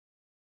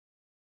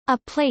A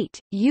plate,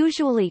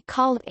 usually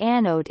called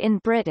anode in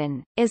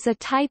Britain, is a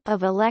type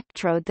of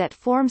electrode that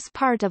forms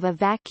part of a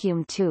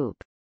vacuum tube.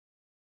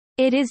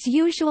 It is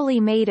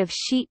usually made of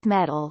sheet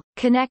metal,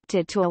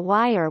 connected to a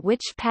wire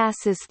which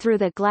passes through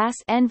the glass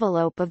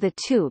envelope of the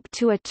tube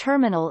to a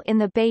terminal in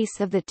the base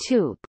of the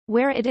tube,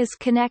 where it is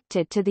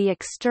connected to the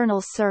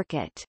external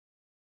circuit.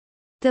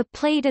 The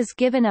plate is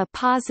given a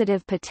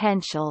positive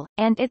potential,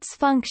 and its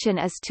function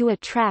is to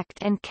attract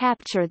and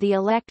capture the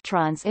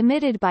electrons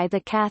emitted by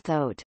the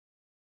cathode.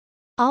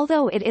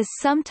 Although it is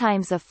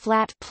sometimes a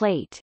flat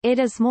plate, it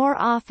is more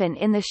often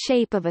in the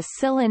shape of a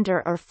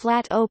cylinder or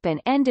flat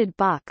open-ended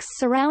box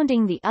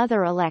surrounding the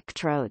other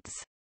electrodes.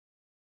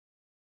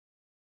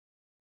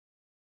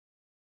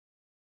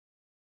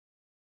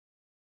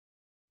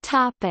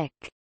 Topic: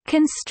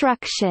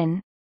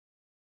 Construction.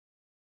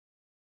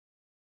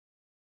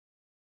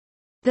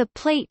 The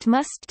plate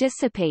must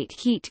dissipate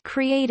heat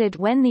created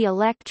when the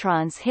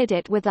electrons hit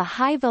it with a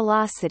high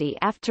velocity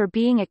after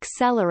being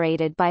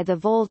accelerated by the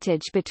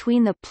voltage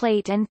between the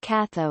plate and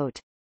cathode.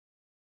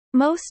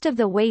 Most of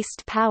the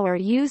waste power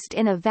used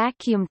in a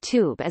vacuum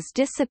tube is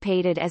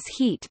dissipated as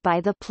heat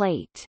by the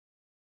plate.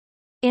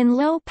 In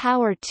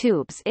low-power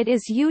tubes it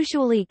is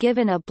usually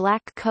given a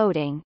black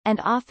coating,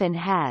 and often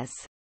has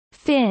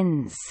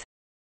fins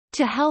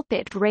to help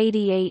it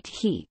radiate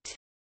heat.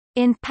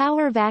 In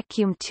power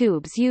vacuum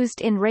tubes used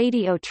in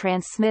radio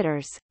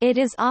transmitters, it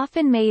is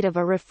often made of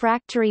a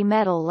refractory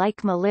metal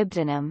like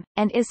molybdenum,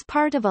 and is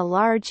part of a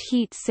large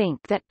heat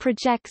sink that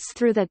projects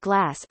through the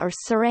glass or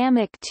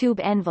ceramic tube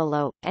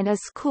envelope and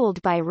is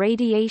cooled by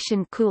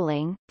radiation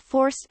cooling,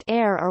 forced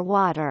air or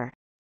water.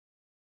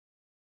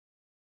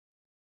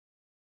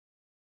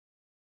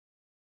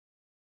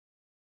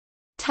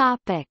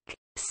 Topic: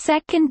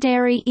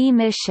 Secondary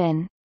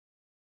emission.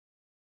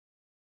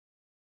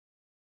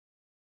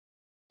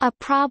 A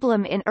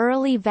problem in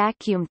early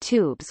vacuum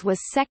tubes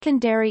was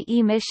secondary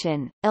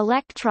emission.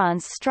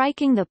 Electrons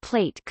striking the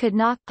plate could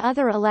knock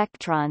other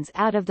electrons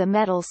out of the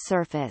metal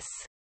surface.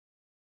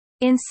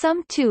 In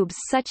some tubes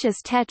such as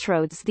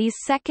tetrodes, these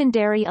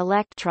secondary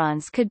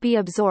electrons could be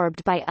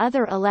absorbed by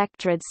other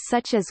electrodes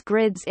such as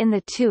grids in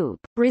the tube,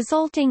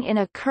 resulting in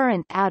a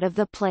current out of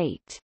the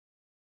plate.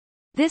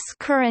 This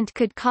current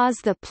could cause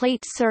the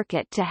plate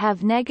circuit to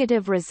have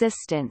negative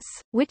resistance,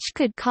 which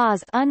could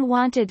cause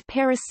unwanted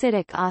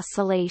parasitic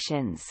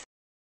oscillations.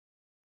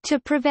 To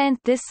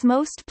prevent this,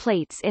 most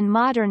plates in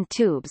modern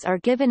tubes are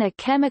given a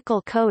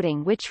chemical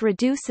coating which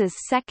reduces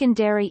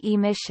secondary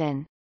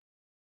emission.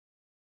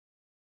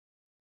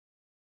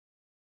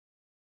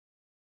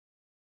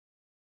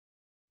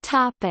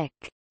 Topic: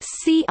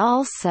 See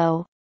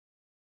also: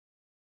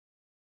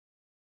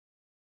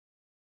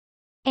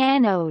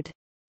 Anode.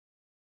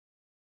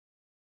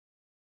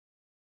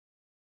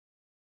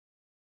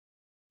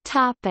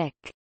 Topic: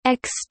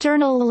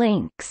 External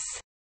links.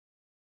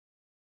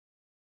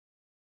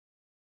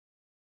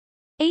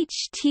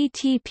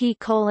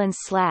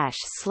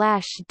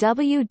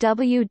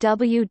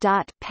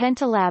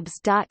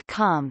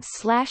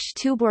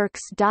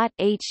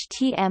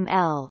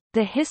 http://www.pentalabs.com/tubeworks.html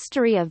The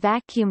history of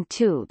vacuum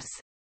tubes.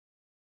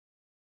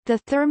 The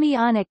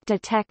thermionic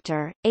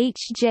detector, H.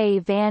 J.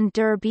 van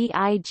der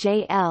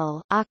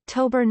Bijl,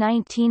 October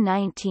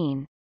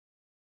 1919.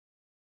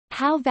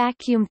 How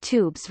vacuum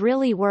tubes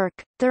really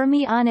work,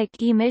 thermionic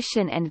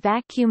emission and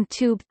vacuum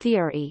tube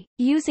theory,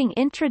 using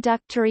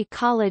introductory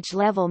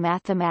college-level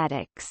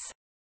mathematics.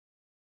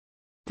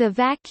 The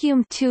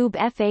vacuum tube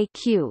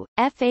FAQ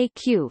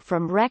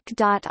from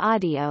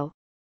rec.audio.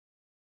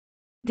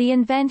 The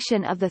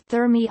invention of the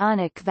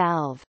thermionic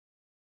valve.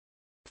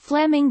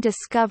 Fleming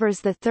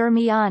discovers the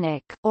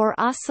thermionic, or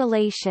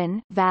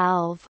oscillation,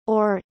 valve,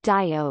 or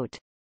diode.